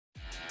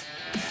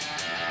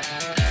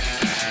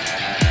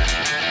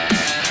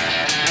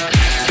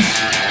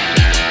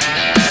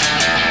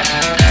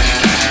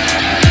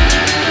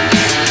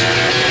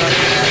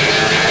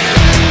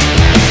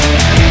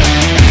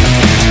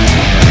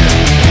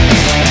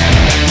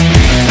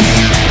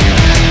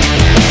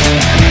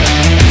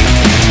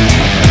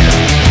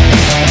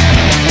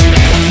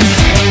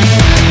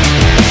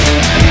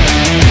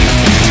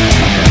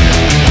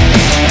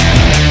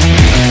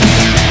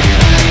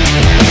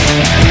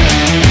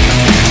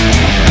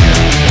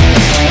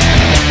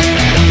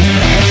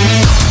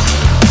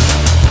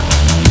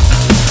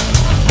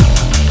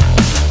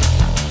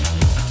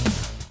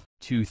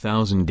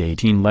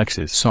2018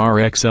 Lexus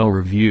RX L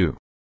Review.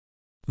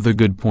 The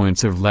good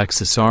points of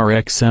Lexus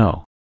RX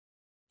L.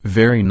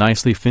 Very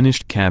nicely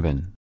finished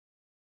cabin.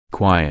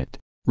 Quiet,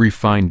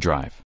 refined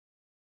drive.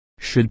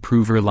 Should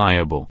prove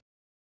reliable.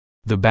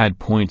 The bad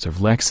points of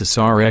Lexus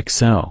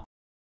RX L.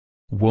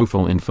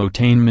 Woeful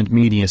infotainment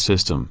media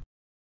system.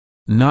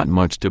 Not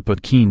much to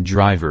put keen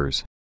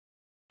drivers.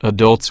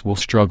 Adults will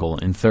struggle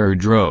in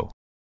third row.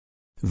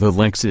 The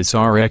Lexus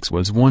RX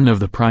was one of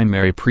the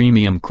primary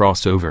premium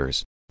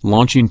crossovers,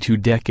 launching 2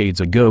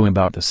 decades ago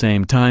about the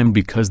same time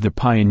because the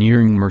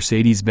pioneering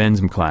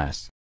Mercedes-Benz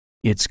M-Class.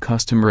 Its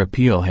customer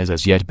appeal has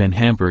as yet been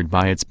hampered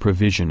by its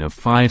provision of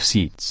 5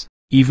 seats,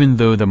 even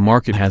though the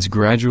market has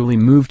gradually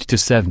moved to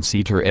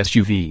 7-seater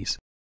SUVs.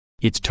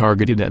 It's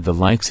targeted at the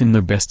likes in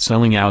the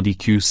best-selling Audi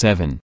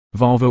Q7,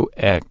 Volvo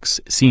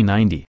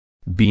XC90,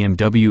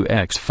 BMW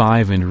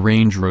X5 and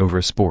Range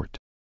Rover Sport.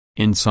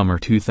 In summer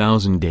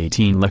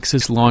 2018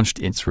 Lexus launched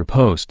its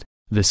Riposte,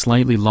 the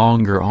slightly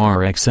longer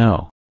RX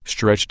L,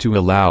 stretched to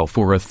allow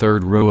for a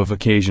third row of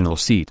occasional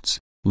seats,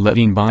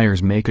 letting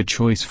buyers make a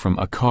choice from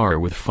a car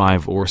with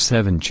 5 or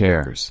 7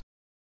 chairs.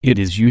 It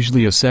is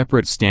usually a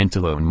separate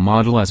standalone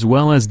model as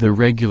well as the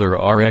regular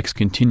RX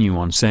continue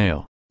on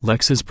sale.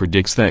 Lexus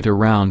predicts that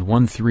around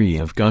 1/3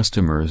 of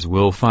customers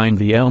will find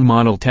the L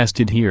model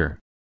tested here.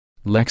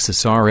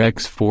 Lexus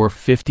RX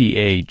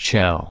 450h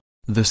L,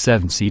 the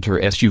 7-seater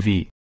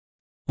SUV.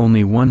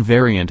 Only one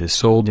variant is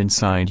sold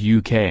inside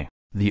UK,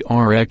 the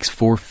RX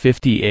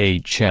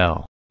 450h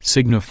L,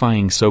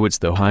 signifying so it's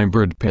the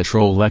hybrid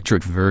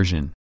petrol-electric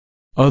version.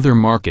 Other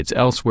markets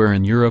elsewhere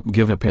in Europe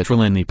give a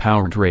petrol in the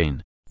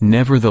powertrain,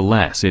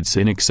 nevertheless it's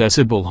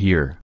inaccessible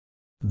here.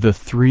 The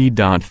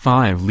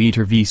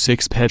 3.5-liter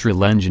V6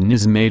 petrol engine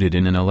is mated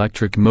in an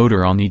electric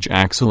motor on each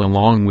axle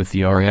along with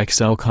the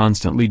RX L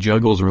constantly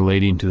juggles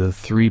relating to the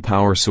 3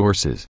 power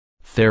sources.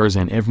 There's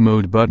an EV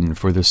mode button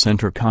for the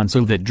center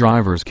console that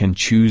drivers can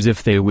choose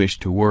if they wish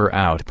to or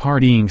out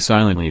partying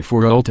silently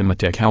for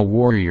ultimate eco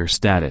warrior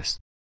status.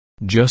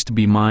 Just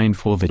be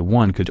mindful that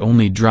one could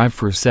only drive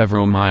for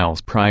several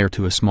miles prior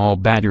to a small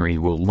battery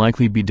will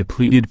likely be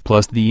depleted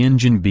plus the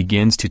engine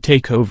begins to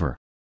take over.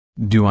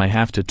 Do I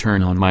have to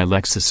turn on my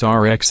Lexus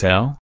RX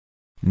L?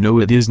 No,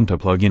 it isn't a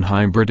plug-in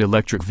hybrid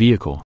electric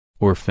vehicle,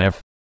 or FEV.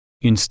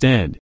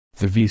 Instead,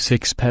 the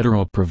V6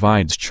 petrol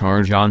provides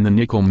charge on the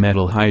nickel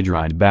metal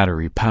hydride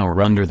battery power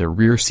under the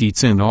rear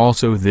seats, and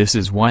also this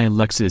is why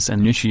Lexus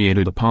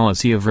initiated a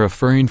policy of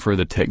referring for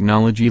the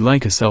technology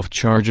like a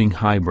self-charging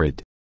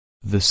hybrid.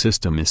 The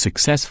system is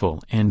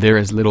successful and there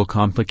is little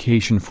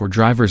complication for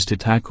drivers to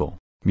tackle,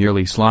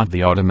 merely slot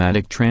the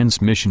automatic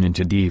transmission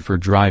into D for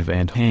drive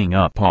and hang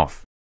up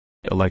off.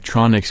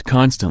 Electronics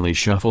constantly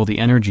shuffle the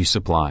energy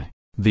supply,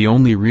 the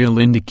only real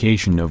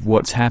indication of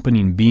what's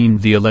happening being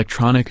the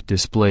electronic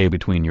display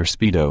between your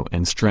speedo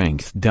and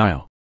strength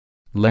dial.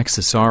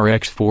 Lexus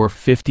RX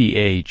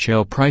 450h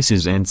L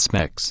prices and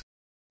specs.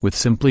 With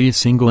simply a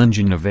single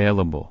engine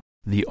available,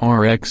 the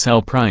RX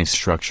L price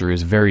structure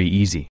is very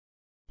easy.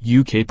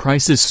 UK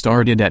prices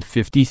started at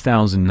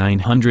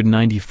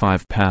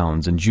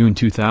 £50,995 in June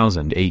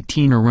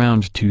 2018,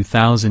 around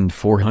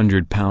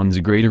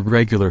 £2,400 greater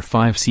regular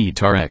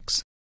 5-seat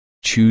RX.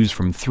 Choose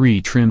from 3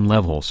 trim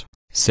levels,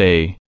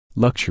 say,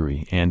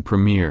 Luxury and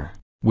Premier,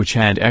 which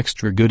add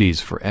extra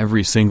goodies for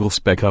every single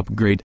spec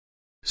upgrade.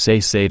 Say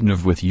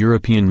Satanov with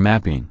European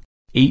mapping,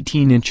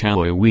 18-inch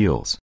alloy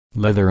wheels,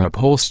 leather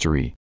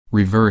upholstery,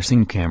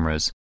 reversing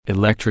cameras,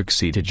 electric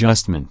seat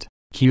adjustment,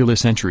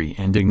 keyless entry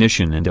and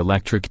ignition and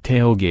electric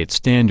tailgate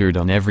standard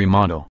on every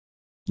model.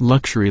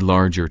 Luxury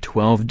larger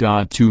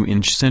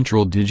 12.2-inch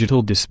central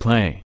digital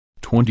display,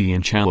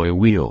 20-inch alloy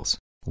wheels,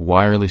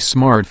 wireless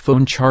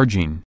smartphone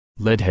charging,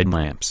 LED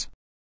headlamps.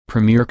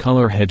 Premier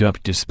color head-up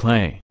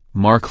display,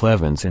 Mark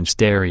 11-inch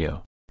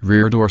stereo,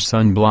 rear door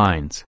sun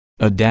blinds,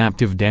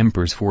 adaptive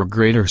dampers for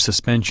greater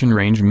suspension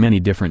range, many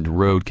different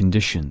road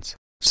conditions,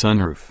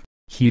 sunroof,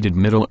 heated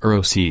middle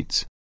row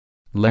seats.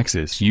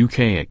 Lexus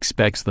UK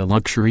expects the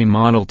luxury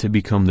model to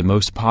become the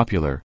most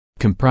popular,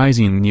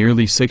 comprising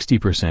nearly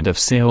 60% of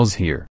sales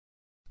here.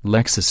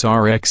 Lexus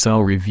RX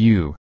L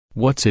Review.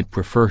 What's it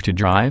prefer to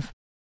drive?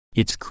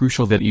 It's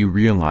crucial that you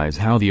realize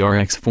how the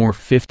RX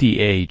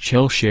 450h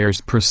L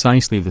shares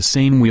precisely the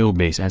same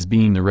wheelbase as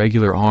being the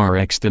regular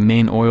RX. The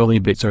main oily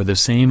bits are the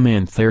same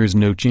and there's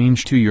no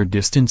change to your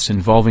distance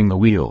involving the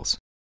wheels.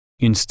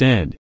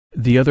 Instead,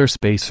 the other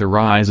space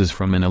arises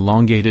from an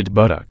elongated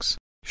buttocks,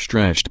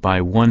 stretched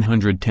by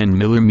 110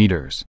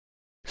 mm.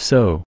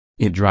 So,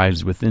 it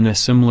drives within a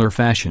similar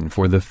fashion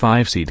for the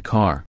 5-seat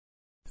car.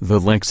 The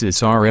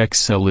Lexus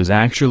RX L is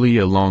actually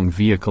a long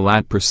vehicle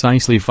at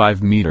precisely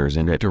 5 meters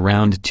and at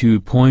around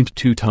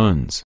 2.2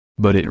 tons,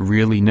 but it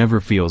really never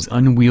feels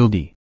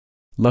unwieldy.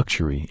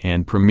 Luxury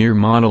and Premier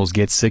models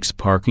get 6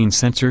 parking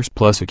sensors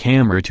plus a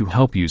camera to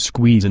help you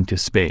squeeze into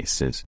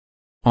spaces.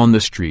 On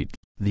the street,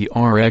 the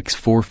RX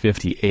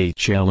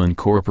 450h L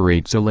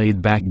incorporates a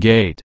laid-back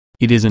gait.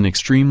 It is an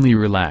extremely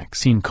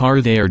relaxing car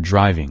they are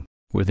driving,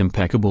 with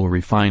impeccable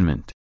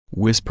refinement,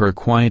 Whisper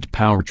quiet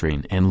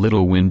powertrain and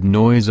little wind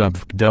noise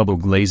up double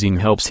glazing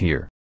helps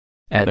here.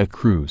 At a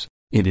cruise,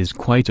 it is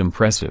quite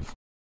impressive.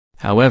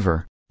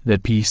 However,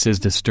 that piece is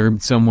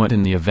disturbed somewhat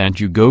in the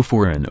event you go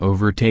for an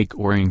overtake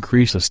or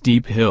increase a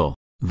steep hill.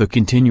 The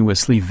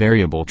continuously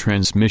variable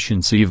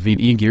transmission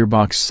CVT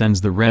gearbox sends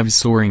the revs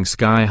soaring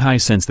sky high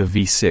since the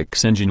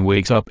V6 engine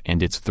wakes up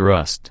and its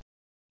thrust.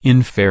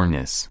 In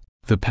fairness,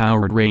 the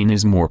powertrain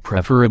is more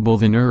preferable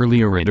than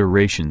earlier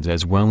iterations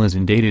as well as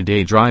in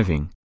day-to-day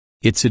driving.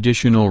 It's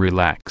additional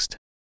relaxed.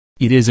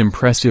 It is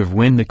impressive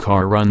when the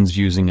car runs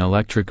using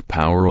electric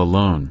power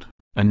alone.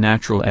 A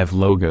natural EV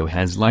logo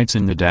has lights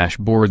in the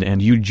dashboard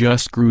and you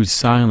just cruise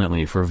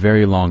silently for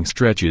very long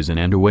stretches in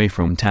and away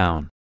from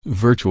town.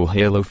 Virtual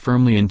halo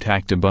firmly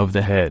intact above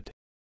the head.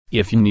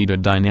 If you need a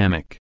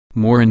dynamic,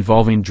 more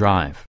involving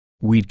drive,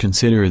 we'd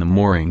consider the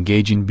more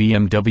engaging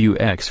BMW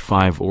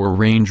X5 or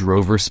Range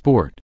Rover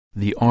Sport.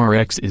 The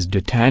RX is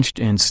detached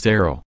and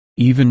sterile,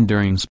 even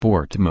during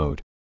sport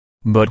mode.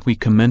 But we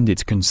commend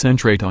its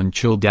concentrate on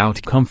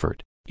chilled-out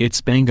comfort.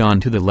 It's bang on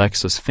to the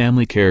Lexus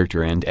family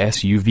character and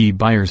SUV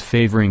buyers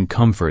favoring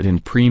comfort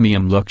and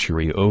premium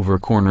luxury over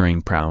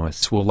cornering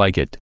prowess will like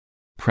it.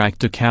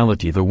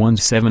 Practicality: the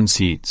 7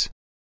 seats.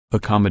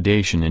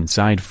 Accommodation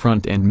inside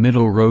front and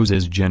middle rows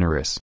is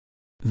generous.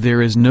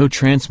 There is no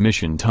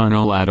transmission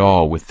tunnel at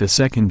all with the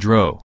second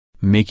row,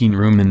 making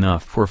room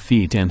enough for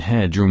feet and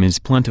headroom is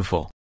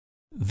plentiful.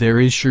 There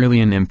is surely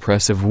an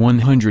impressive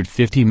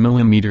 150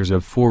 mm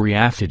of fore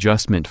aft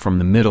adjustment from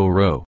the middle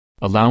row,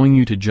 allowing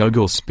you to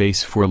juggle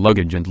space for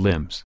luggage and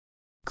limbs.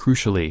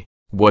 Crucially,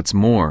 what's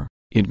more,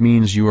 it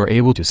means you are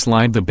able to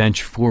slide the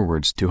bench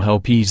forwards to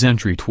help ease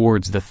entry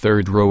towards the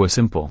third row, a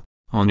simple,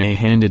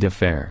 on-a-handed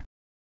affair.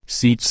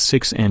 Seats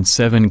 6 and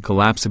 7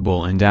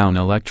 collapsible and down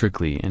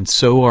electrically and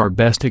so are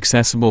best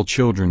accessible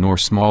children or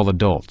small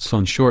adults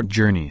on short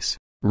journeys.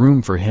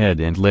 Room for head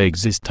and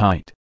legs is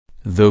tight,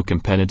 though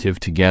competitive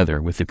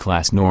together with the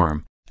class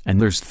norm,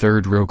 and there's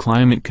third row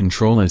climate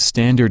control as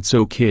standard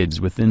so kids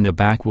within the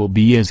back will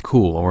be as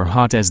cool or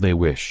hot as they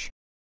wish.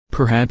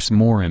 Perhaps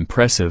more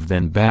impressive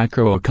than back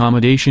row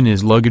accommodation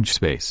is luggage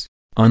space.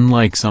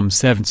 Unlike some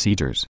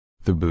 7-seaters,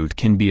 the boot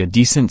can be a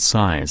decent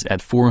size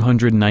at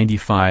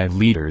 495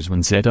 liters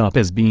when set up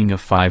as being a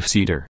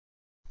 5-seater.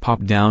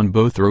 Pop down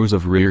both rows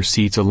of rear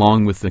seats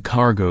along with the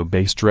cargo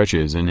bay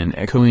stretches in an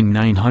echoing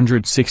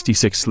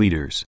 966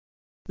 liters.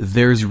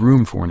 There's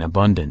room for an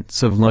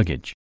abundance of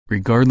luggage,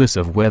 regardless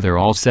of whether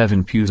all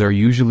 7 pews are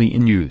usually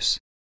in use.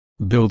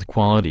 Build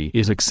quality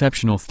is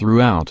exceptional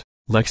throughout.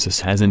 Lexus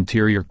has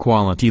interior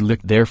quality look,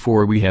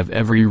 therefore we have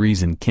every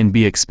reason can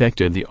be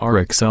expected the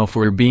RX L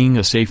for being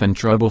a safe and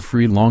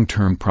trouble-free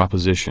long-term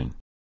proposition.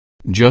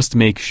 Just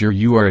make sure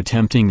you are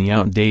attempting the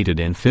outdated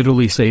and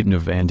fiddly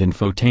sat-nav and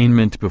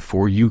infotainment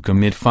before you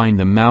commit. Find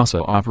the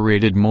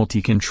mouse-operated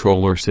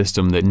multi-controller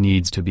system that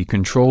needs to be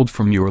controlled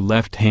from your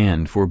left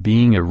hand for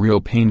being a real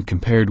pain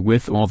compared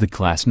with all the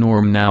class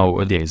norm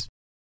nowadays.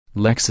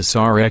 Lexus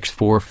RX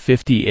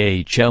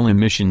 450 HL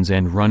emissions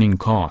and running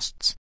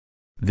costs.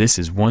 This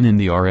is one in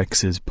the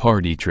RX's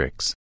party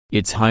tricks.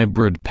 Its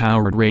hybrid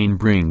powertrain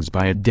brings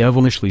by a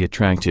devilishly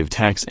attractive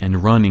tax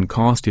and running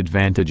cost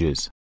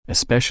advantages,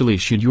 especially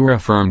should you're a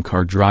firm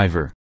car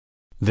driver.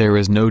 There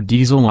is no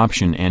diesel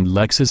option and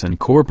Lexus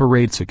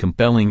incorporates a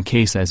compelling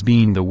case as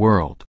being the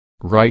world,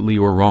 rightly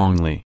or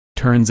wrongly,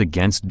 turns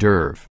against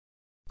DERV.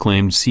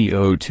 Claimed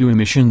CO2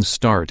 emissions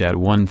start at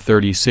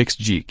 136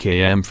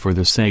 gkm for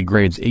the C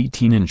grades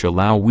 18-inch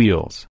alloy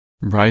wheels,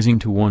 rising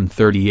to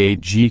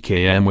 138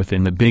 gkm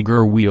within the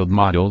bigger wheeled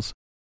models.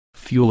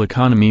 Fuel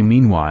economy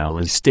meanwhile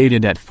is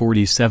stated at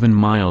 47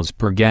 miles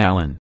per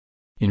gallon.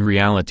 In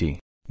reality,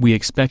 we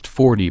expect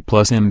 40+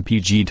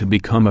 mpg to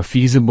become a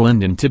feasible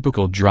end in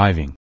typical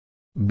driving.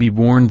 Be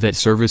warned that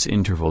service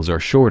intervals are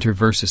shorter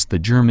versus the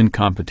German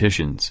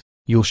competitions.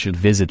 You should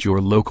visit your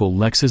local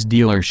Lexus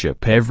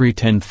dealership every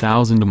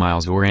 10,000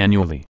 miles or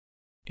annually.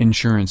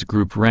 Insurance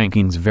group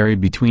rankings vary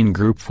between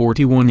Group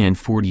 41 and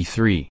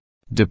 43.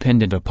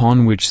 Dependent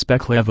upon which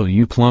spec level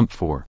you plump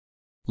for.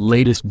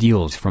 Latest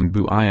deals from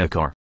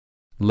Buiacar.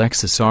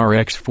 Lexus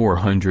RX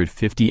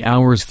 450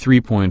 hours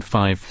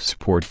 3.5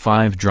 Sport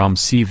 5 Drum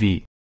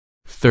CV.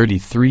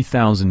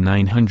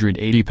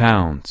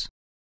 £33,980.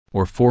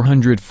 Or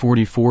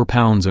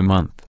 £444 a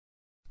month.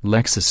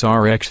 Lexus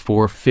RX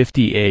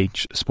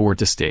 450h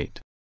Sport Estate.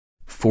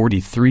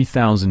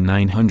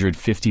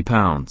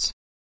 £43,950.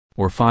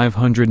 Or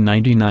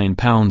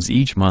 £599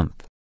 each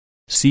month.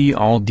 See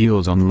all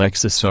deals on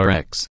Lexus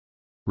RX.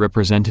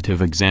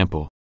 Representative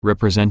example,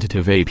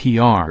 representative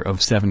APR of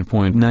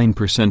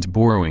 7.9%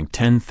 borrowing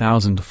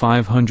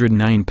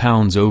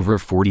 £10,509 over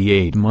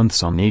 48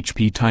 months on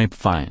HP type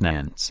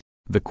finance.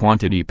 The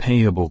quantity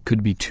payable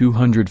could be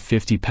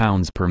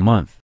 £250 per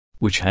month,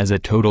 which has a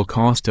total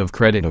cost of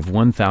credit of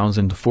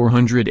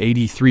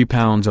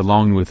 £1,483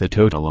 along with a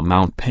total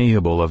amount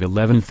payable of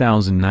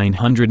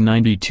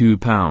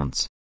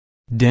 £11,992.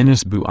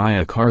 Dennis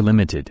Buiacar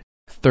Limited,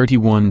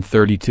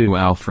 3132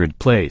 Alfred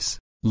Place,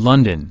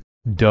 London.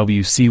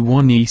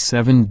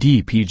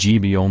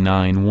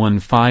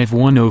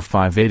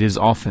 WC1E7DPGBL915105. It is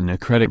often a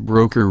credit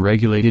broker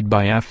regulated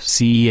by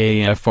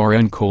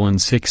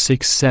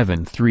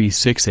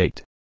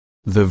FCAFRN:667368.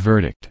 The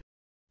verdict.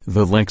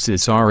 The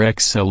Lexus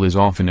RX L is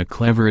often a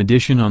clever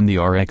addition on the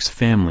RX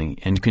family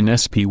and can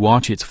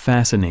watch it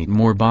fascinate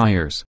more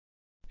buyers.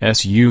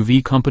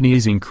 SUV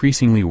companies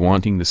increasingly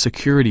wanting the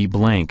security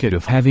blanket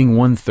of having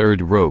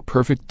 1/3 row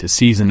perfect to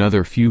seize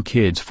another few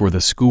kids for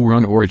the school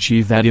run or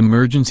achieve that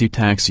emergency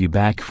taxi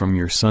back from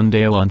your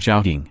Sunday lunch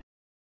outing.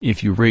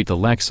 If you rate the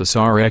Lexus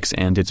RX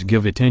and its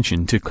give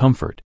attention to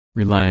comfort,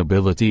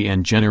 reliability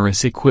and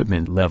generous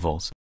equipment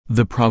levels,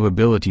 the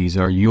probabilities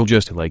are you'll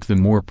just like the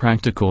more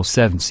practical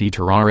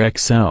 7-seater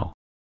RX L.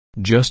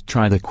 Just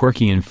try the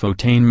quirky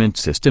infotainment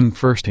system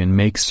first and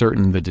make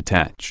certain the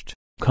detached,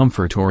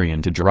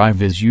 comfort-oriented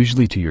drive is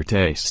usually to your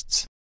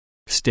tastes.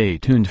 Stay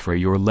tuned for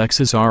your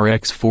Lexus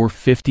RX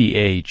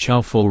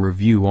 450h full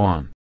review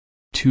on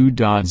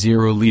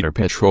 2.0-liter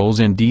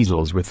petrols and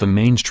diesels with the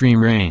mainstream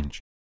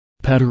range.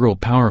 Petrol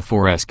Power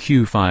 4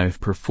 SQ5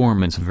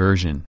 Performance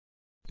version.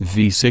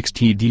 V6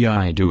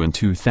 TDI due in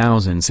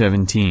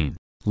 2017.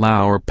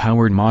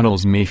 Lower-powered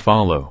models may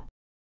follow.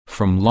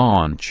 From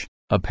launch,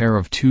 a pair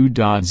of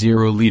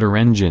 2.0-liter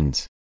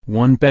engines,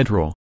 one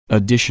petrol,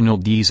 additional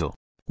diesel,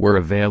 were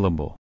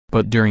available,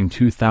 but during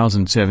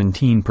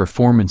 2017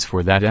 performance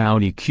for that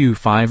Audi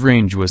Q5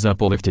 range was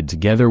uplifted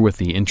together with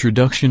the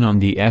introduction on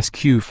the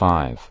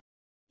SQ5.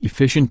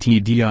 Efficient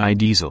TDI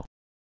diesel.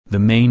 The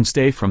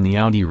mainstay from the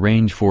Audi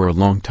range for a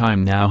long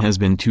time now has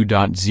been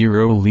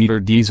 2.0-liter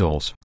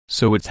diesels,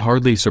 so it's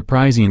hardly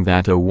surprising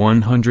that a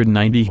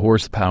 190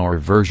 horsepower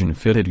version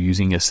fitted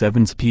using a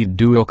 7-speed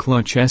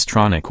dual-clutch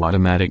S-tronic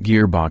automatic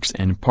gearbox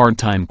and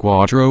part-time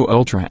Quattro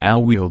Ultra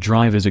all-wheel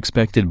drive is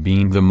expected,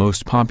 being the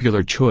most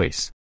popular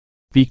choice.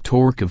 Peak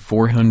torque of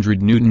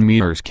 400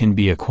 Nm can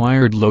be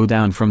acquired low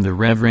down from the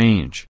rev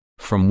range,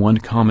 from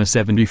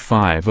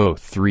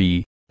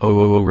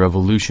 1,750,300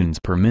 revolutions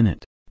per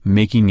minute,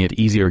 making it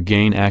easier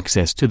gain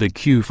access to the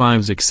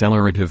Q5's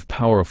accelerative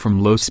power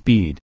from low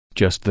speed.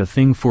 Just the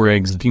thing for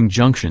exiting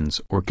junctions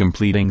or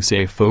completing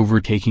safe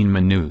overtaking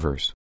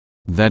maneuvers.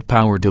 That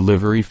power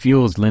delivery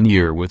feels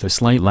linear with a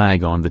slight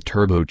lag on the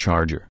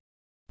turbocharger.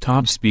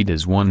 Top speed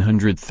is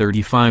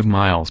 135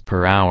 miles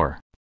per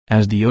hour,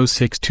 as the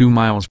 062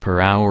 miles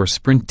per hour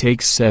sprint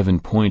takes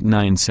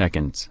 7.9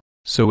 seconds,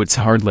 so it's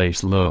hardly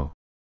slow.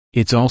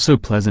 It's also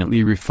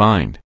pleasantly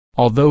refined,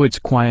 although its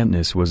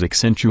quietness was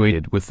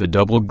accentuated with the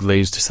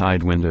double-glazed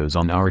side windows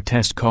on our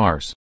test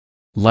cars.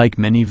 Like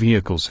many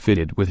vehicles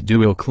fitted with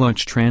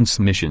dual-clutch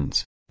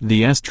transmissions,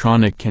 the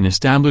S-tronic can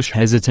establish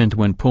hesitant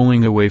when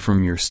pulling away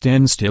from your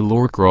standstill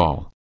or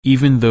crawl,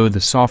 even though the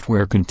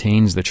software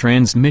contains the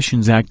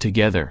transmissions act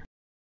together.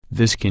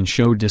 This can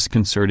show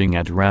disconcerting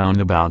at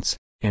roundabouts,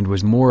 and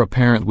was more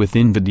apparent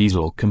within the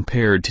diesel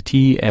compared to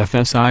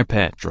TFSI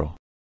petrol.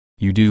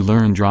 You do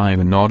learn drive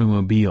an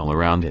automobile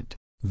around it,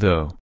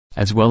 though,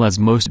 as well as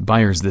most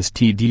buyers this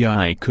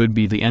TDI could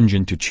be the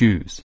engine to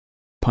choose.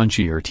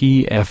 Punchier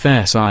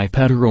TFSI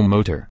petrol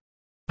motor.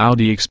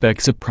 Audi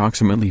expects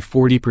approximately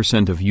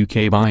 40% of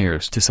UK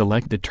buyers to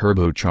select the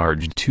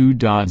turbocharged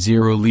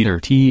 2.0-liter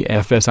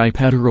TFSI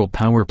petrol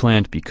power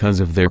plant because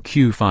of their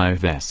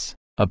Q5S,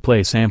 a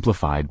place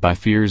amplified by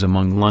fears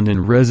among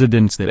London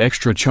residents that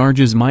extra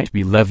charges might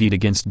be levied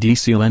against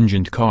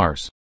diesel-engined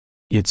cars.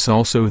 It's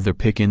also the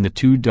pick in the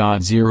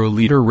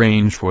 2.0-liter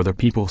range for the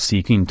people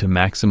seeking to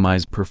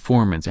maximize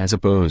performance as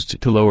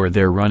opposed to lower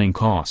their running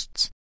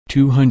costs.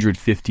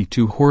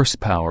 252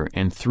 horsepower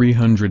and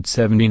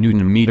 370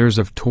 Nm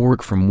of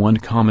torque from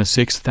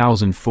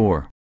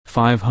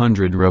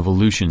 1,600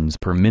 revolutions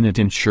per minute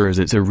ensures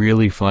it's a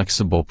really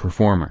flexible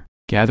performer,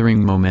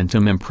 gathering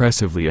momentum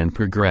impressively and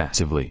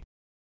progressively.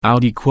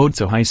 Audi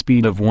quotes a high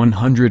speed of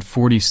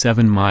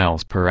 147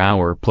 miles per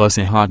hour plus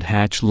a hot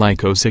hatch-like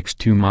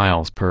 062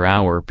 miles per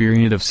hour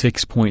period of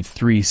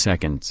 6.3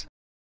 seconds.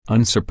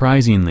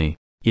 Unsurprisingly,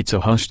 it's a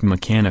hushed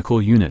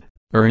mechanical unit,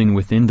 erring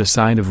within the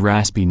side of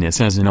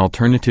raspiness as an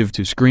alternative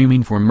to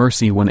screaming for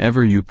mercy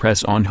whenever you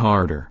press on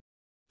harder.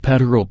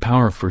 Petrol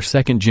power for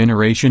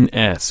second-generation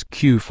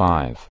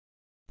SQ5.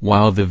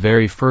 While the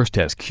very first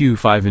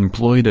SQ5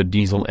 employed a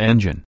diesel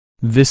engine,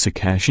 this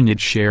occasion it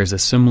shares a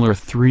similar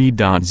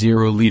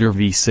 3.0-liter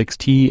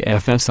V6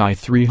 TFSI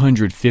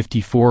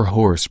 354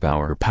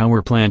 horsepower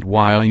power plant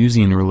while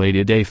using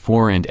related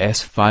A4 and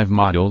S5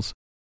 models.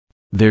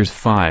 There's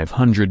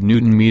 500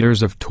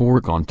 Nm of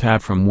torque on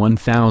tap from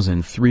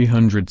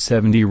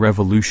 1,370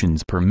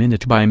 revolutions per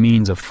minute by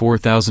means of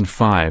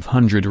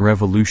 4,500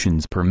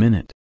 revolutions per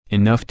minute,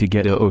 enough to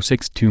get a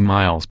 062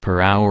 miles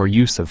per hour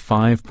use of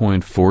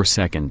 5.4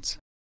 seconds.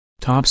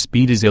 Top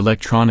speed is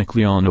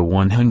electronically on a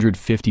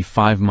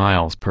 155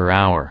 miles per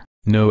hour,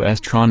 no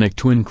S-tronic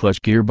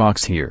twin-clutch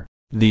gearbox here.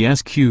 The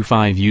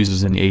SQ5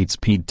 uses an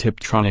 8-speed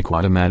Tiptronic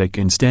automatic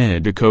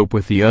instead to cope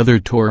with the other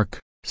torque,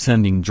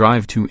 sending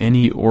drive to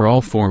any or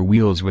all four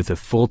wheels with a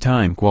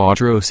full-time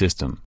Quattro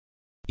system.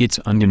 It's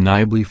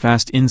undeniably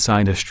fast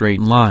inside a straight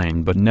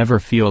line but never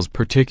feels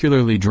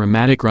particularly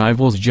dramatic.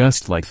 Rivals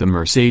just like the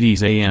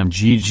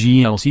Mercedes-AMG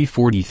GLC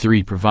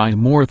 43 provide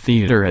more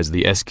theater, as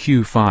the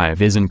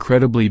SQ5 is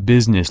incredibly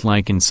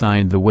businesslike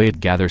inside the way it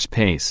gathers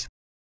pace.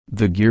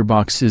 The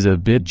gearbox is a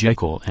bit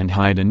Jekyll and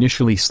Hyde,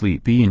 initially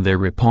sleepy in their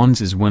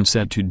responses when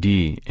set to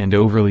D and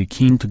overly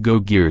keen to go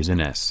gears in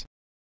S.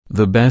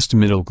 The best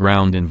middle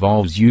ground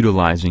involves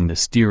utilizing the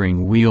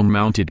steering wheel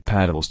mounted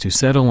paddles to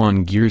settle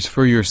on gears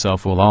for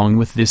yourself. Along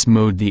with this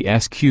mode, the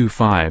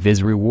SQ5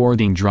 is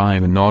rewarding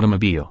drive an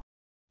automobile.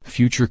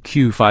 Future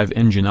Q5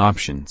 engine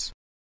options.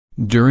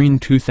 During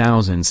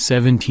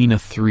 2017, a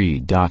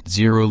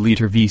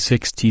 3.0-liter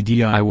V6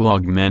 TDI will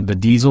augment the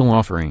diesel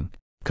offering,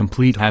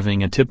 complete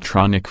having a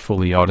Tiptronic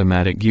fully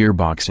automatic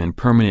gearbox and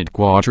permanent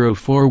quattro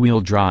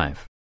four-wheel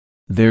drive.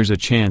 There's a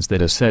chance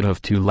that a set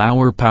of two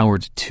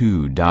lower-powered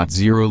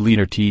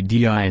 2.0-liter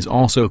TDIs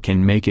also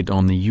can make it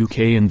on the UK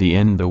in the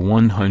end. The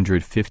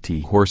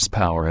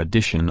 150-horsepower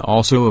edition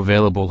also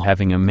available,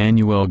 having a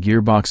manual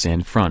gearbox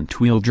and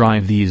front-wheel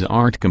drive. These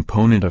aren't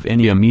component of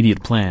any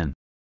immediate plan.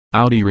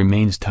 Audi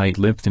remains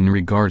tight-lipped in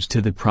regards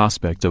to the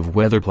prospect of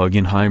whether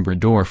plug-in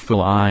hybrid or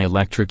full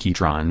electric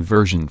e-tron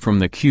version from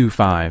the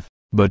Q5,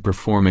 but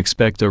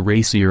expect a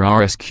racier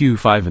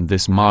RSQ5 in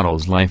this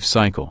model's life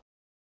cycle.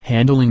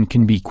 Handling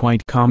can be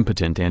quite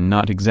competent and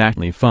not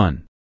exactly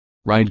fun.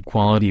 Ride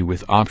quality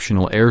with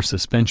optional air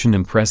suspension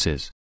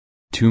impresses.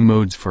 Two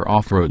modes for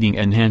off-roading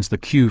enhance the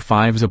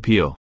Q5's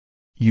appeal.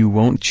 You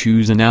won't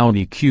choose an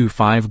Audi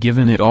Q5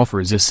 given it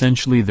offers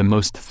essentially the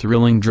most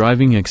thrilling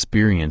driving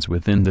experience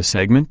within the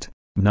segment.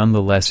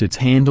 Nonetheless, its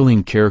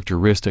handling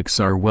characteristics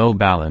are well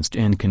balanced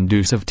and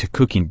conducive to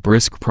cooking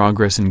brisk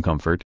progress and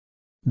comfort.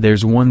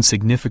 There's one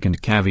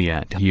significant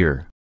caveat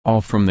here.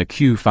 All from the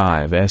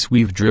Q5s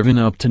we've driven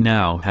up to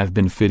now have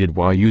been fitted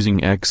while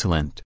using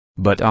excellent,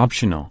 but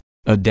optional,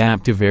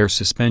 adaptive air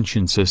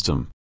suspension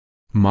system.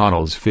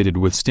 Models fitted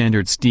with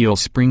standard steel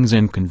springs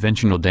and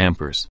conventional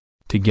dampers,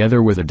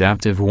 together with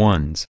adaptive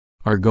ones,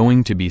 are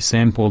going to be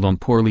sampled on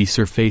poorly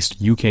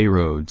surfaced UK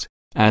roads,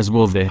 as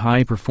will the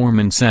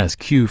high-performance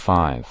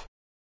SQ5.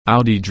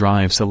 Audi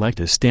Drive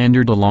Select is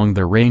standard along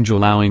the range,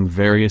 allowing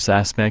various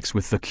aspects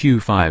with the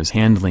Q5's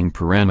handling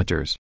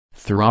parameters,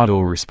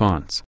 throttle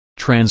response,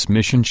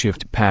 transmission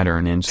shift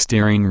pattern and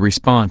steering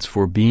response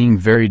for being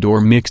varied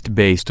or mixed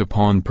based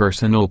upon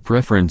personal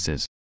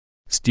preferences.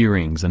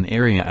 Steering's an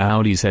area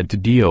Audi's had to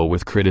deal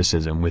with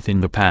criticism within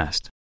the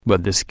past,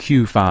 but this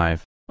Q5,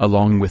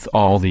 along with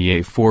all the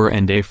A4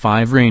 and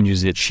A5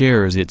 ranges it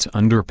shares its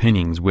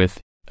underpinnings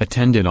with,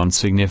 attended on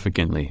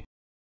significantly.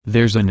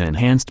 There's an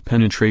enhanced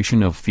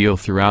penetration of feel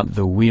throughout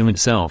the wheel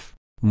itself,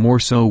 more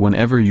so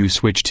whenever you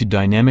switch to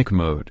dynamic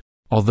mode,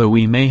 although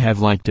we may have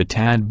liked a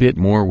tad bit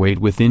more weight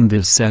within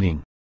this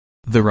setting.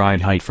 The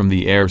ride height from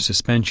the air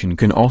suspension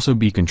can also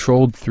be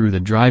controlled through the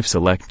Drive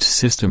Select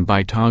system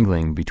by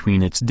toggling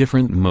between its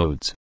different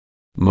modes.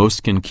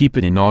 Most can keep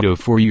it in auto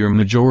for your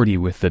majority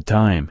with the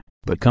time,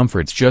 but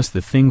comfort's just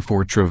the thing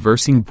for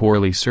traversing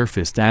poorly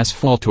surfaced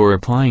asphalt or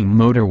applying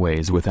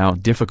motorways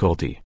without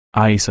difficulty,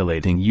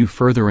 isolating you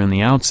further in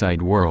the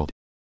outside world.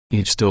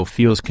 It still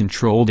feels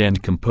controlled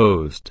and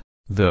composed,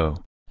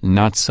 though,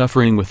 not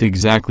suffering with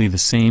exactly the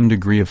same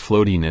degree of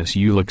floatiness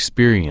you'll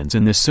experience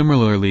in the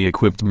similarly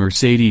equipped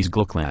Mercedes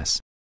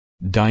G-Class.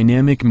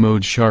 Dynamic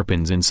mode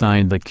sharpens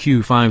inside the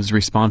Q5's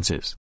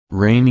responses,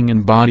 reining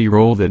in body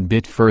roll that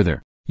bit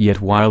further, yet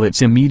while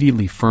it's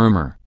immediately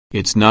firmer,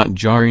 it's not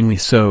jarringly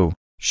so.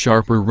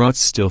 Sharper ruts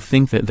still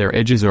think that their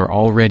edges are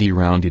already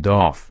rounded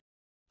off.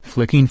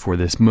 Flicking for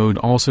this mode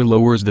also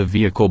lowers the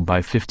vehicle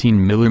by 15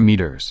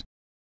 mm.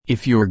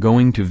 If you're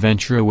going to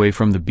venture away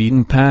from the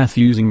beaten path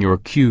using your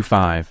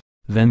Q5,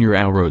 then your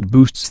Allroad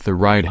boosts the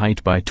ride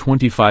height by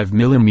 25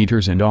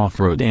 mm and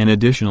off-road an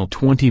additional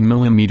 20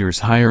 mm.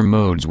 Higher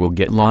modes will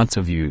get lots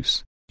of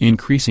use,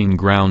 increasing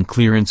ground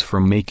clearance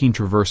from making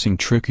traversing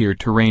trickier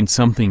terrain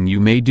something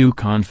you may do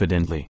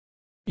confidently.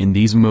 In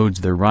these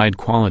modes the ride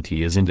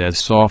quality isn't as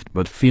soft,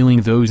 but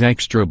feeling those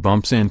extra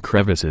bumps and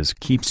crevices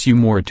keeps you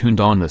more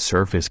attuned on the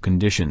surface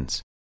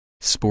conditions.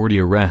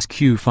 Sportier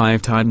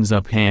SQ5 tightens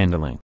up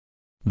handling.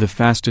 The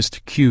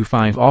fastest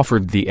Q5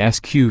 offered, the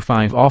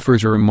SQ5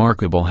 offers a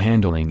remarkable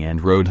handling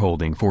and road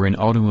holding for an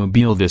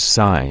automobile this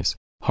size,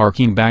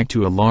 harking back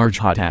to a large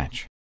hot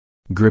hatch.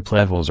 Grip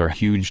levels are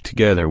huge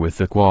together with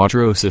the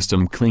quattro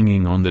system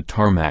clinging on the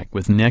tarmac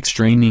with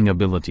neck-straining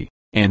ability,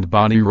 and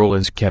body roll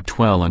is kept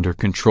well under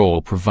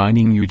control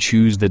providing you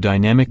choose the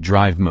dynamic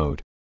drive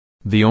mode.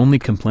 The only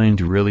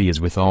complaint really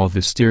is with all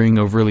the steering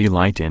overly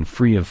light and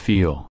free of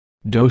feel.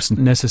 Doesn't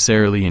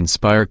necessarily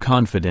inspire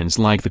confidence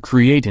like the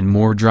Create in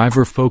more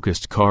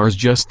driver-focused cars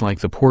just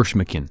like the Porsche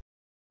Macan.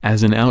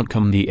 As an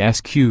outcome, the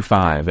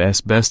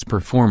SQ5's best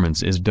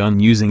performance is done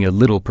using a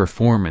little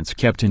performance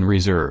kept in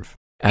reserve,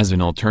 as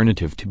an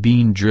alternative to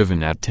being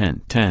driven at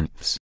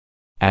 10/10ths.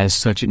 As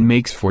such it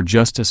makes for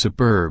just a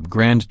superb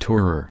grand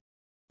tourer.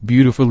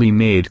 Beautifully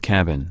made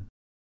cabin.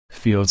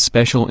 Feels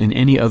special in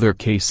any other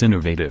case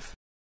innovative.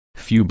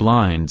 Few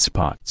blind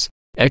spots,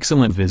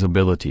 excellent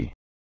visibility.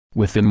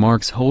 with the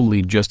marque's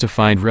wholly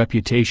justified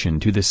reputation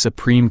to the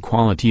supreme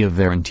quality of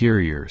their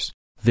interiors.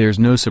 There's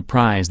no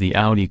surprise the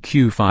Audi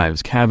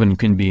Q5's cabin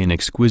can be an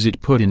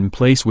exquisite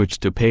put-in-place which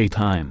to pay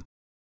time.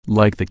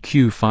 Like the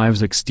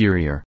Q5's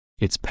exterior,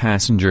 its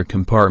passenger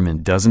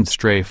compartment doesn't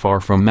stray far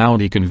from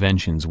Audi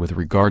conventions with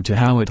regard to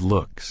how it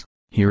looks.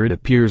 Here it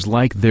appears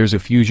like there's a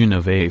fusion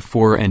of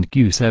A4 and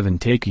Q7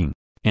 taking,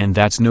 and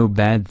that's no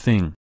bad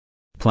thing.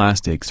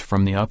 Plastics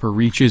from the upper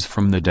reaches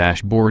from the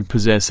dashboard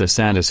possess a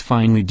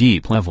satisfyingly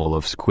deep level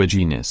of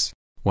squidginess,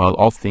 while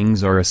all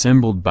things are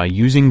assembled by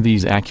using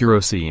these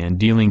accuracy and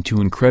dealing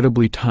to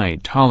incredibly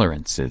tight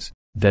tolerances,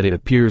 that it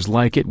appears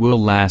like it will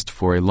last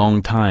for a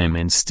long time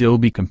and still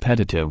be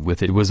competitive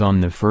with it was on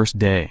the first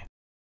day.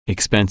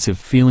 Expensive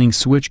feeling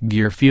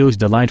switchgear feels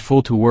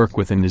delightful to work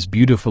with and is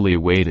beautifully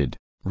weighted,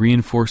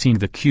 reinforcing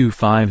the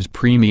Q5's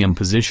premium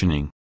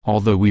positioning,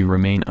 although we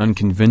remain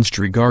unconvinced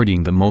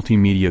regarding the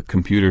multimedia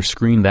computer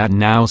screen that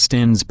now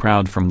stands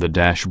proud from the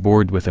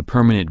dashboard with a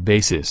permanent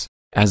basis,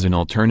 as an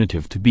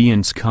alternative to be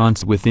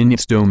ensconced within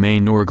its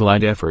domain or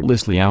glide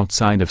effortlessly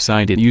outside of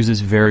sight. It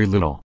uses very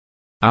little.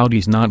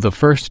 Audi's not the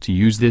first to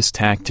use this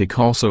tactic.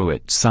 Also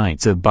it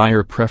cites a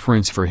buyer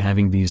preference for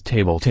having these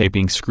table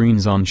taping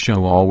screens on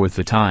show all with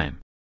the time.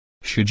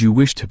 Should you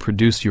wish to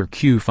produce your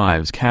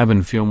Q5's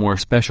cabin feel more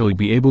special,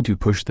 be able to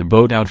push the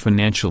boat out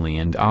financially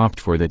and opt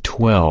for the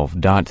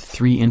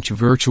 12.3-inch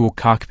virtual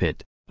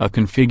cockpit, a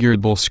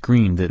configurable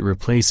screen that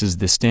replaces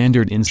the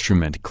standard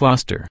instrument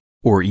cluster,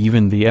 or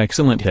even the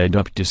excellent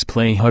head-up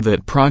display HUD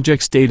that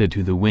projects data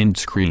to the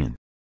windscreen.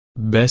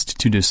 Best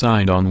to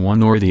decide on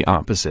one or the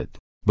opposite.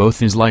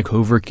 Both is like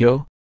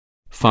overkill?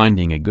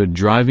 Finding a good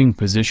driving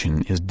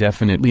position is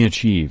definitely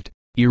achieved,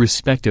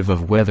 irrespective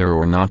of whether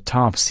or not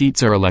top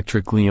seats are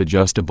electrically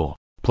adjustable,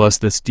 plus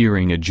the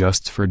steering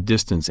adjusts for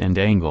distance and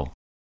angle.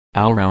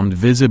 All-round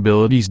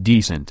visibility's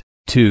decent,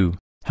 too,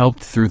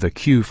 helped through the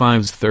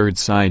Q5's third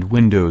side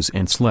windows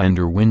and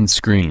slender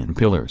windscreen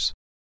pillars.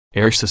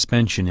 Air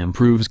suspension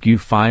improves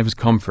Q5's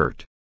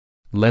comfort.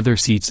 Leather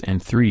seats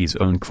and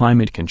 3-zone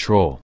climate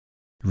control.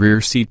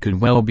 Rear seat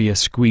could well be a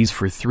squeeze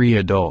for 3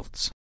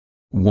 adults.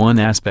 One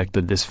aspect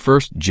of this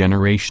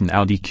first-generation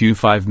Audi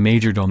Q5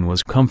 majored on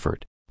was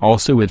comfort.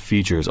 Also it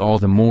features all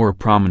the more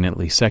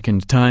prominently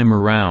second time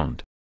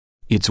around.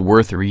 It's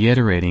worth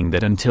reiterating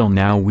that until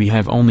now we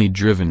have only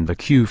driven the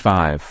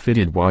Q5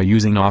 fitted while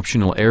using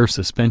optional air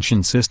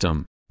suspension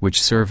system,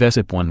 which serves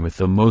up one with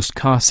the most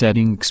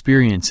cost-setting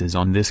experiences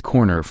on this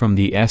corner from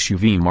the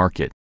SUV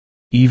market.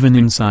 Even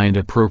inside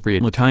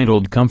appropriately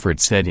titled comfort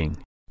setting,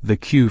 the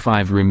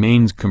Q5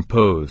 remains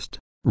composed,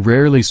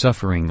 rarely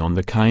suffering on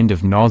the kind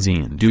of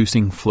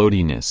nausea-inducing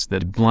floatiness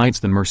that blights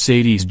the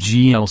Mercedes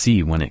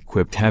GLC when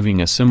equipped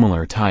having a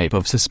similar type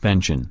of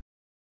suspension.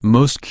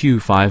 Most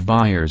Q5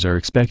 buyers are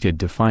expected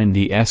to find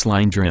the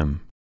S-Line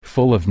trim,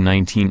 full of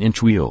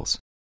 19-inch wheels.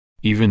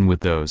 Even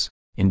with those,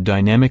 in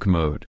dynamic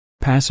mode,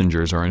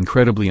 passengers are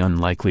incredibly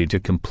unlikely to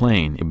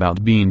complain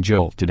about being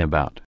jolted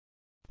about.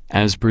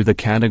 As per the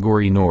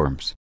category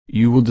norms,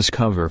 you will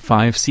discover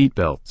 5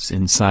 seatbelts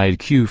inside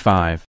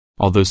Q5,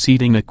 although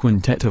seating a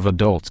quintet of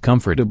adults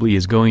comfortably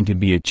is going to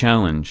be a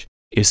challenge,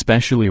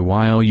 especially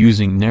while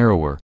using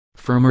narrower,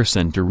 firmer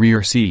center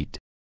rear seat.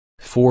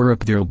 4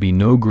 up there'll be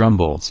no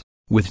grumbles,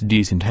 with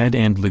decent head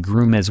and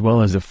legroom as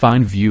well as a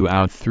fine view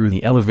out through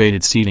the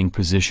elevated seating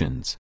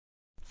positions.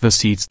 The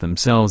seats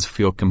themselves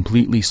feel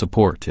completely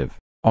supportive.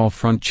 All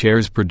front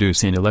chairs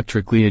produce an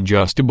electrically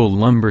adjustable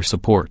lumbar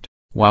support,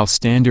 while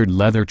standard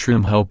leather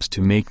trim helps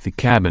to make the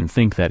cabin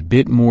think that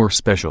bit more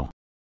special.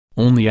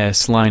 Only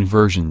S-Line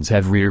versions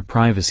have rear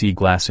privacy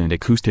glass and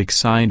acoustic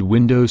side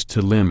windows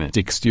to limit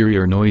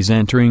exterior noise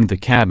entering the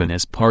cabin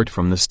as part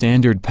from the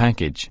standard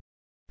package.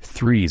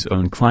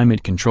 3-zone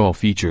climate control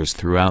features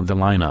throughout the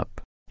lineup,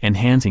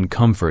 enhancing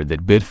comfort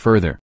that bit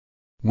further.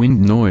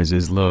 Wind noise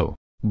is low,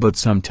 but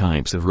some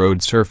types of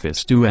road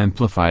surface do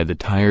amplify the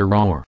tire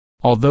roar,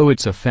 although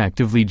it's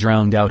effectively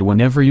drowned out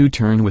whenever you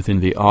turn within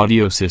the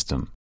audio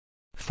system.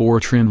 4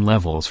 trim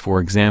levels, for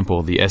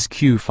example the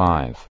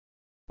SQ5.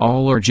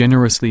 All are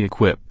generously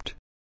equipped.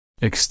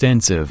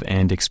 Extensive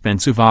and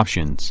expensive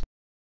options.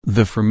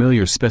 The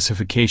familiar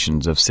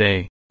specifications of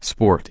say,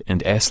 Sport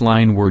and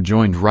S-Line were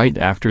joined right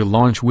after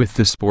launch with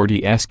the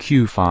sporty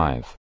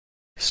SQ5.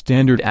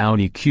 Standard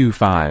Audi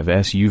Q5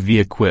 SUV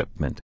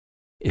equipment.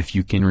 If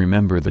you can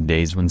remember the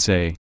days when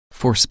say,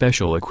 for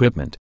special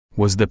equipment,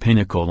 was the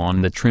pinnacle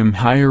on the trim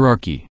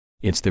hierarchy,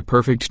 it's the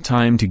perfect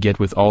time to get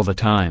with all the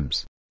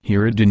times.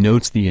 Here it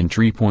denotes the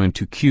entry point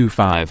to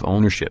Q5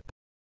 ownership.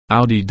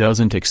 Audi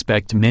doesn't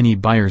expect many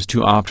buyers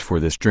to opt for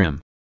this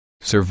trim.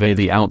 Survey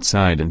the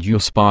outside and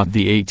you'll spot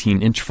the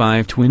 18-inch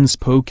 5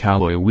 twin-spoke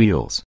alloy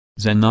wheels,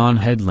 xenon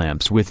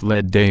headlamps with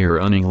LED day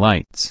running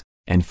lights,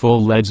 and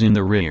full LEDs in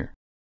the rear.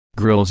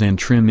 Grills and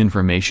trim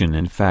information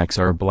and facts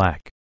are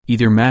black,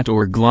 either matte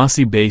or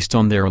glossy based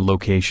on their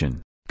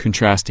location,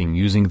 contrasting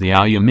using the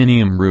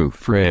aluminum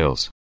roof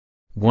rails.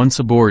 Once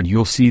aboard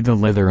you'll see the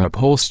leather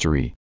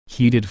upholstery,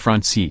 heated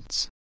front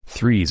seats,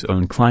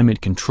 3-zone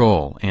climate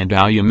control and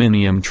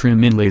aluminum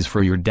trim inlays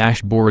for your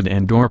dashboard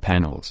and door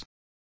panels.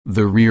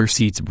 The rear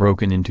seats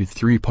broken into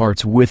 3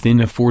 parts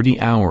within a 40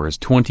 hours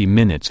 20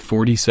 minutes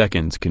 40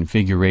 seconds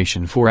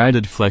configuration for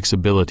added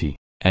flexibility.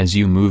 As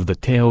you move, the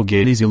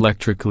tailgate is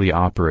electrically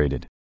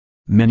operated.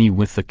 Many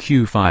with the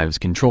Q5's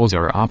controls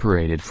are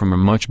operated from a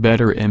much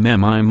better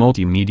MMI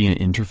multimedia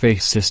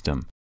interface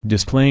system,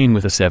 displaying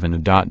with a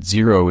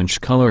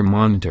 7.0-inch color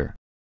monitor.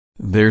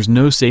 There's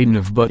no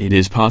sat-nav, but it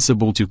is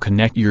possible to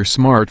connect your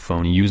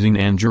smartphone using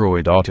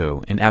Android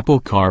Auto and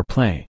Apple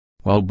CarPlay,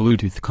 while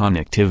Bluetooth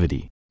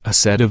connectivity, a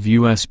set of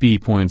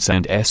USB points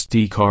and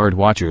SD card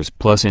watchers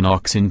plus an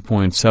aux-in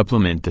point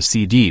supplement the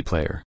CD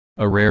player,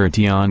 a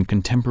rarity on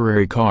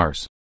contemporary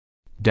cars.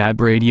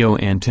 DAB radio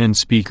and 10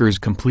 speakers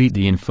complete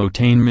the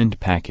infotainment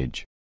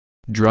package.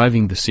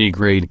 Driving the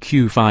C-Grade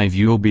Q5,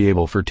 you'll be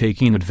able for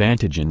taking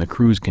advantage in the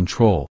cruise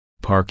control,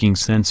 parking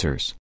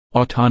sensors,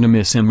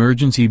 autonomous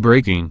emergency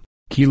braking,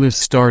 keyless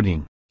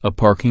starting, a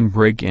parking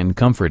brake and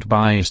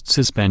comfort-biased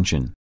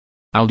suspension.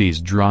 Audi's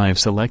Drive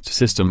Select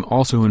system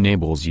also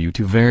enables you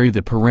to vary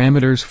the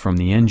parameters from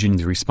the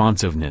engine's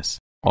responsiveness,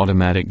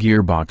 automatic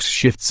gearbox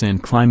shifts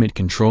and climate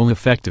control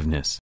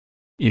effectiveness.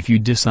 If you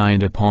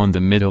decide upon the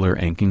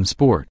middle-ranking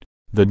Sport,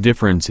 the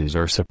differences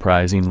are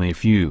surprisingly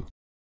few.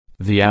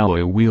 The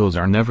alloy wheels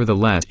are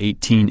nevertheless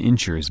 18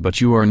 inches,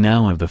 but you are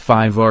now of the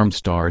 5-arm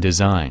star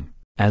design,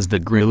 as the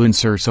grille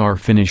inserts are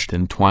finished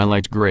in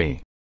twilight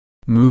gray.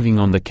 Moving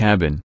on the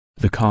cabin,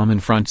 the common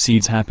front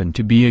seats happen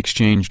to be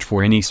exchanged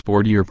for any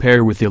sportier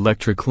pair with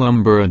electric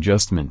lumbar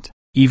adjustment,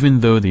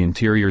 even though the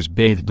interior's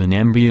bathed in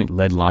ambient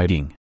LED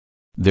lighting.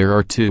 There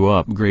are 2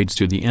 upgrades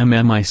to the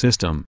MMI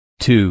system,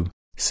 2.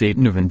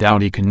 sat-nav and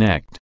Audi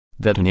Connect,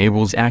 that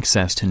enables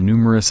access to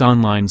numerous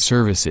online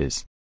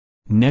services.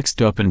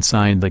 Next up,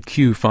 inside the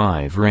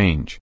Q5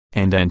 range,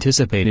 and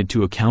anticipated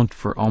to account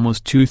for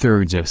almost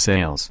 2/3 of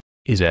sales,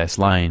 is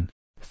S-Line,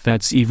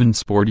 that's even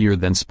sportier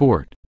than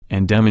Sport,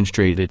 and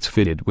demonstrate it's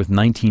fitted with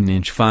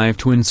 19-inch 5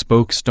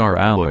 twin-spoke star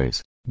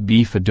alloys,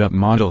 beefed-up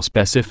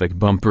model-specific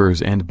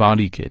bumpers and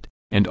body kit,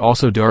 and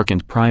also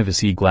darkened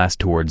privacy glass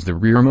towards the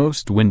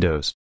rearmost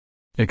windows.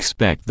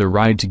 Expect the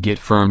ride to get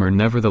firmer,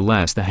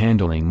 nevertheless the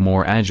handling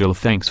more agile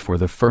thanks for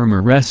the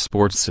firmer S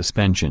Sports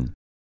suspension.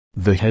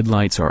 The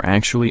headlights are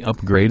actually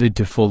upgraded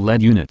to full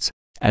LED units,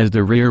 as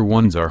the rear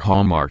ones are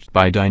hallmarked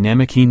by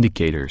dynamic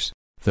indicators.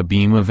 The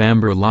beam of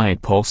amber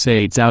light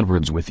pulsates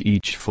outwards with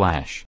each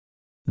flash.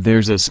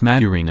 There's a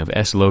smattering of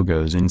S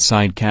logos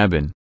inside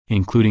cabin,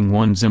 including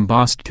ones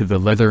embossed to the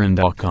leather and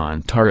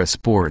Alcantara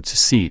Sports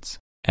seats.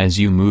 As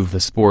you move, the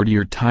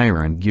sportier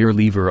tire and gear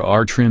lever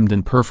are trimmed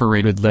in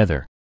perforated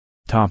leather.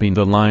 Topping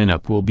the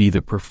lineup will be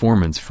the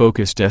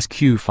performance-focused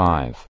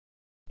SQ5.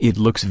 It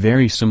looks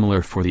very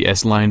similar for the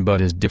S-Line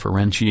but is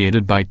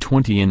differentiated by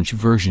 20-inch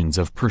versions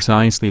of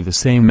precisely the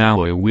same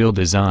alloy wheel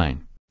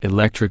design,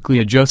 electrically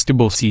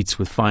adjustable seats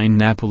with fine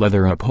Napa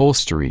leather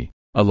upholstery,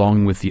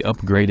 along with the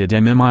upgraded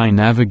MMI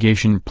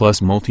navigation plus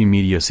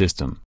multimedia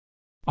system.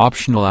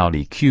 Optional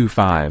Audi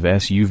Q5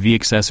 SUV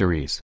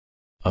accessories.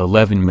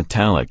 11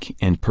 metallic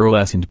and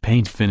pearlescent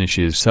paint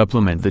finishes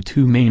supplement the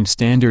 2 main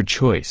standard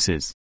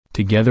choices.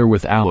 Together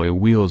with alloy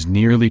wheels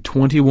nearly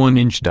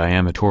 21-inch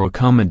diameter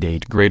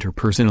accommodate greater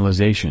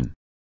personalization.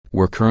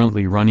 We're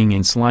currently running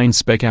in S-Line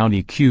spec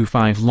Audi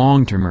Q5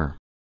 long-termer.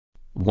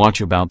 Watch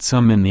about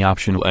some in the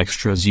optional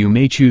extras you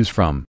may choose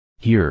from,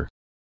 here.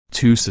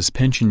 2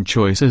 suspension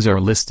choices are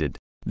listed.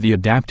 The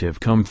adaptive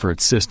comfort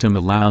system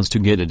allows to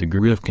get a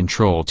degree of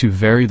control to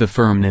vary the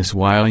firmness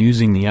while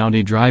using the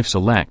Audi Drive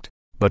Select,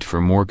 but for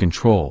more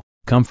control,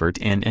 comfort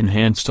and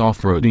enhanced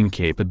off-roading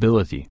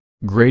capability,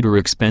 greater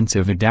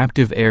expensive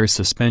adaptive air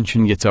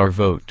suspension gets our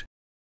vote.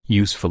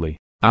 Usefully,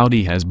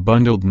 Audi has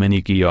bundled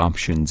many key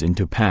options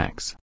into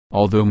packs,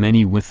 although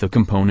many with the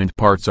component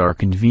parts are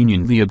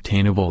conveniently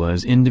obtainable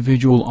as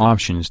individual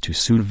options to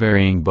suit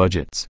varying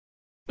budgets.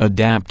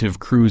 Adaptive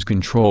Cruise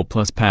Control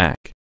Plus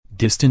Pack.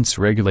 Distance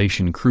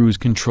Regulation Cruise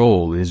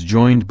Control is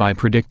joined by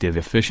Predictive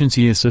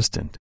Efficiency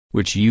Assistant,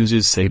 which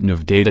uses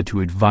sat-nav data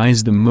to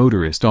advise the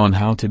motorist on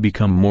how to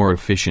become more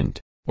efficient,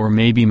 or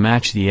maybe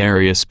match the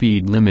area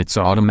speed limits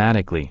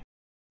automatically.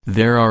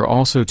 There are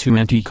also 2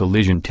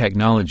 anti-collision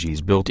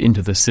technologies built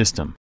into the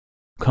system.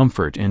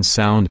 Comfort and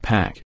Sound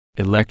Pack,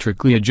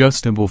 electrically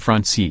adjustable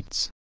front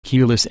seats,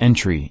 keyless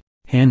entry,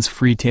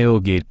 hands-free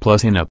tailgate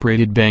plus an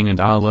uprated Bang &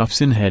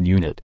 Olufsen head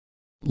unit.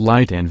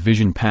 Light and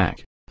Vision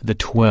Pack, the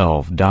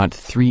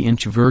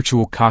 12.3-inch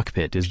virtual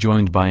cockpit is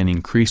joined by an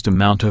increased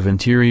amount of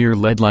interior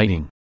LED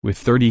lighting, with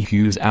 30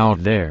 hues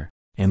out there,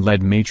 and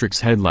LED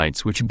matrix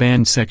headlights which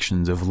band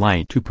sections of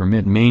light to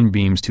permit main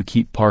beams to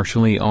keep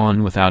partially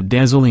on without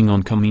dazzling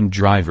oncoming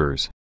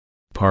drivers.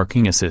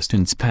 Parking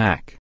Assistance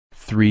Pack.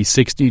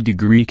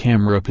 360-degree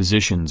camera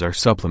positions are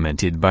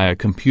supplemented by a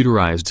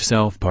computerized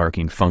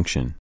self-parking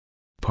function.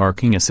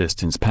 Parking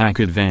Assistance Pack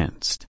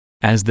Advanced.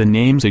 As the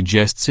name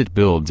suggests, it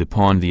builds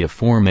upon the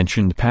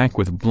aforementioned pack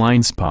with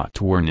blind spot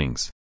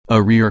warnings,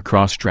 A rear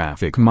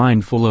cross-traffic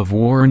mindful of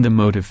warn the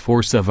motive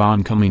force of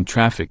oncoming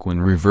traffic when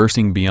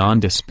reversing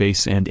beyond a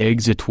space and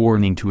exit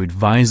warning to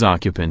advise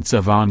occupants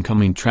of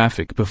oncoming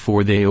traffic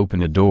before they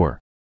open a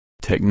door.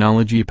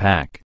 Technology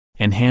pack,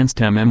 enhanced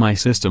MMI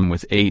system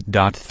with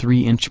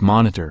 8.3-inch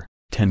monitor,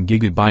 10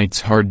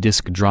 GB hard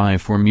disk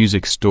drive for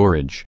music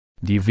storage,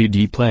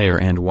 DVD player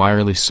and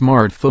wireless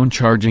smartphone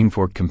charging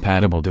for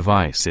compatible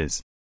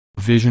devices.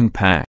 Vision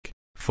pack,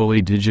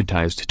 fully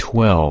digitized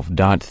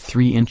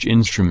 12.3-inch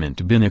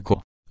instrument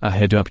binnacle, a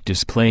head-up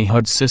display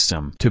HUD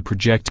system to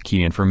project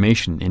key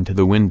information into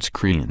the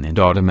windscreen and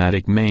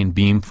automatic main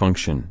beam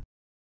function.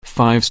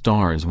 5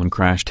 stars when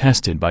crash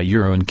tested by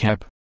Euro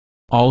NCAP.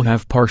 All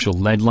have partial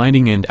LED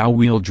lighting and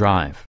all-wheel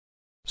drive.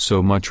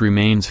 So much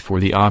remains for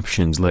the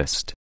options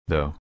list,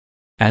 though.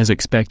 As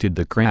expected,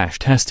 the crash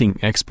testing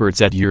experts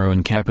at Euro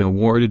NCAP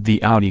awarded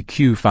the Audi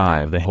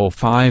Q5 the whole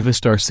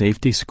 5-star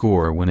safety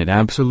score when it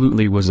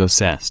absolutely was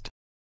assessed.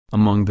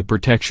 Among the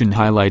protection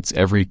highlights,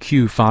 every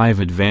Q5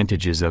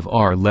 advantages of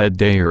are LED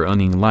day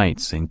running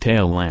lights and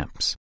tail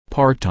lamps,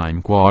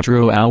 part-time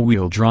quattro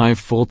all-wheel drive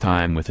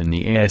full-time within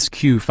the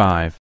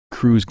AS-Q5,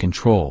 cruise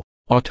control,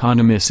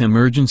 autonomous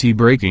emergency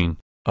braking,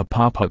 a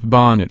pop-up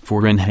bonnet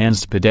for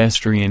enhanced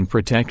pedestrian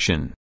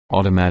protection,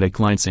 automatic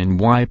lights and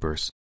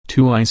wipers,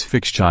 2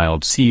 ISOFIX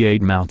child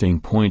C8 mounting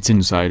points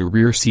inside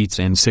rear seats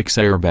and 6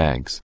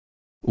 airbags.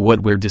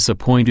 What we're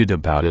disappointed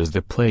about is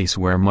the place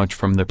where much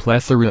from the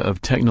plethora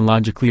of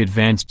technologically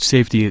advanced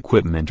safety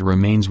equipment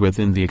remains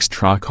within the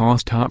extra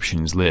cost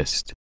options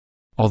list.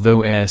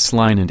 Although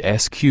S-Line and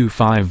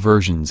SQ5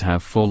 versions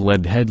have full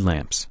LED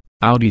headlamps,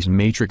 Audi's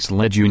Matrix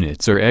LED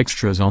units are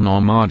extras on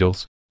all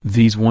models.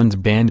 These ones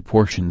band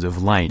portions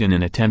of light in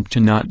an attempt to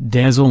not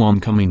dazzle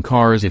oncoming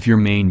cars if your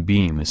main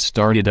beam is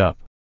started up.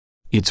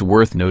 It's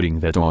worth noting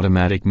that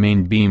automatic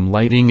main beam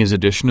lighting is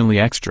additionally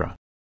extra.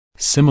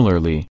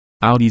 Similarly,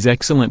 Audi's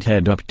excellent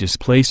head-up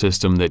display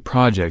system that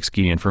projects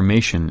key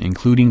information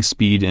including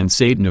speed and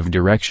sat-nav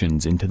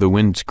directions into the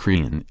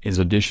windscreen is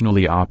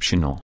additionally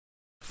optional.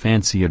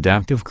 Fancy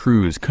adaptive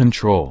cruise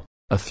control,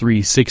 a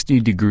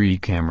 360-degree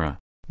camera,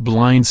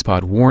 blind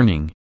spot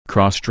warning,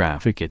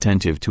 cross-traffic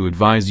attentive to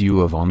advise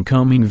you of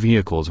oncoming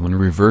vehicles when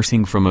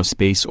reversing from a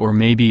space, or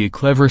maybe a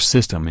clever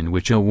system in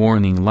which a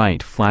warning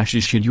light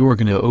flashes should you're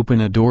gonna open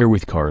a door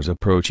with cars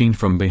approaching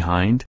from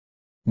behind?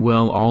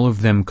 Well, all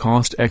of them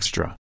cost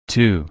extra,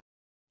 too.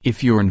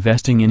 If you're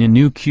investing in a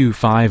new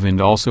Q5 and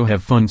also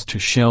have funds to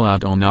shell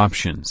out on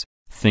options,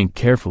 think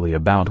carefully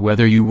about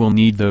whether you will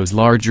need those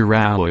larger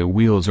alloy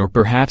wheels or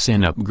perhaps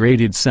an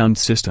upgraded sound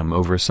system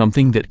over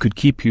something that could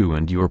keep you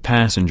and your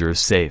passengers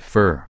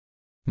safer.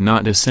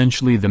 Not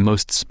essentially the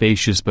most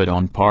spacious but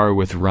on par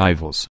with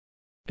rivals.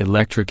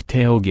 Electric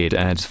tailgate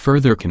adds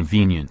further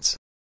convenience.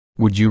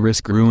 Would you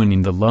risk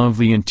ruining the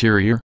lovely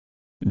interior?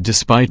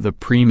 Despite the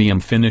premium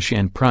finish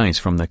and price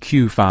from the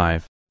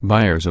Q5,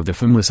 buyers of the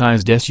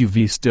family-sized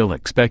SUV still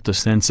expect a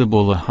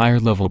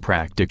higher-level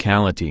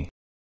practicality.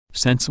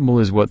 Sensible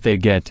is what they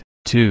get,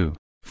 too,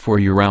 for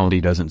your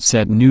Audi doesn't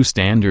set new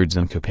standards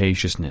in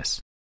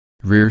capaciousness.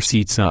 Rear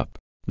seats up.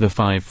 The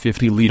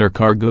 550-liter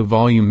cargo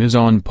volume is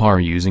on par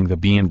using the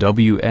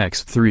BMW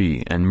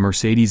X3 and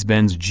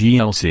Mercedes-Benz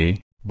GLC,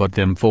 but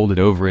them folded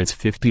over its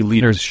 50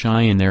 liters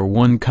shy in their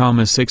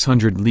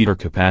 1,600-liter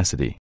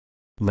capacity.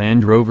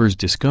 Land Rover's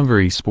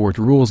Discovery Sport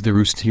rules the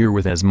roost here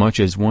with as much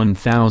as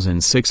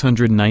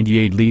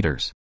 1,698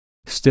 liters.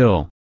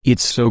 Still,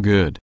 it's so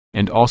good,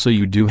 and also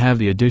you do have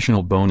the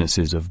additional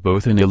bonuses of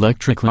both an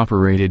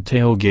electric-operated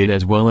tailgate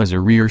as well as a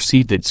rear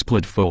seat that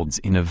split folds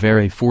in a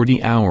very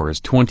 40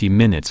 hours 20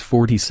 minutes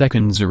 40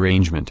 seconds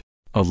arrangement,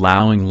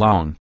 allowing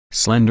long,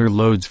 slender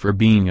loads for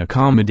being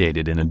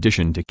accommodated in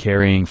addition to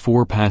carrying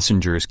 4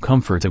 passengers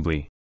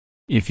comfortably.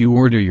 If you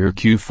order your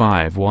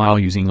Q5 while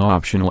using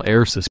optional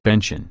air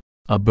suspension,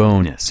 a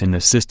bonus in the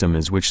system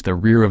is which the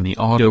rear of the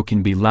auto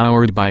can be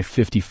lowered by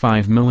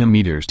 55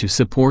 mm to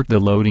support the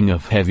loading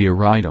of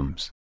heavier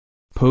items.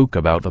 Poke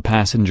about the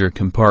passenger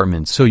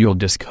compartment so you'll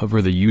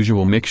discover the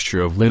usual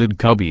mixture of lidded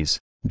cubbies,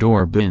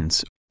 door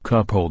bins,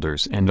 cup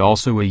holders and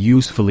also a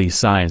usefully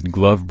sized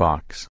glove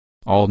box,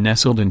 all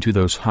nestled into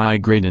those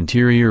high-grade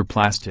interior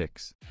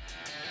plastics.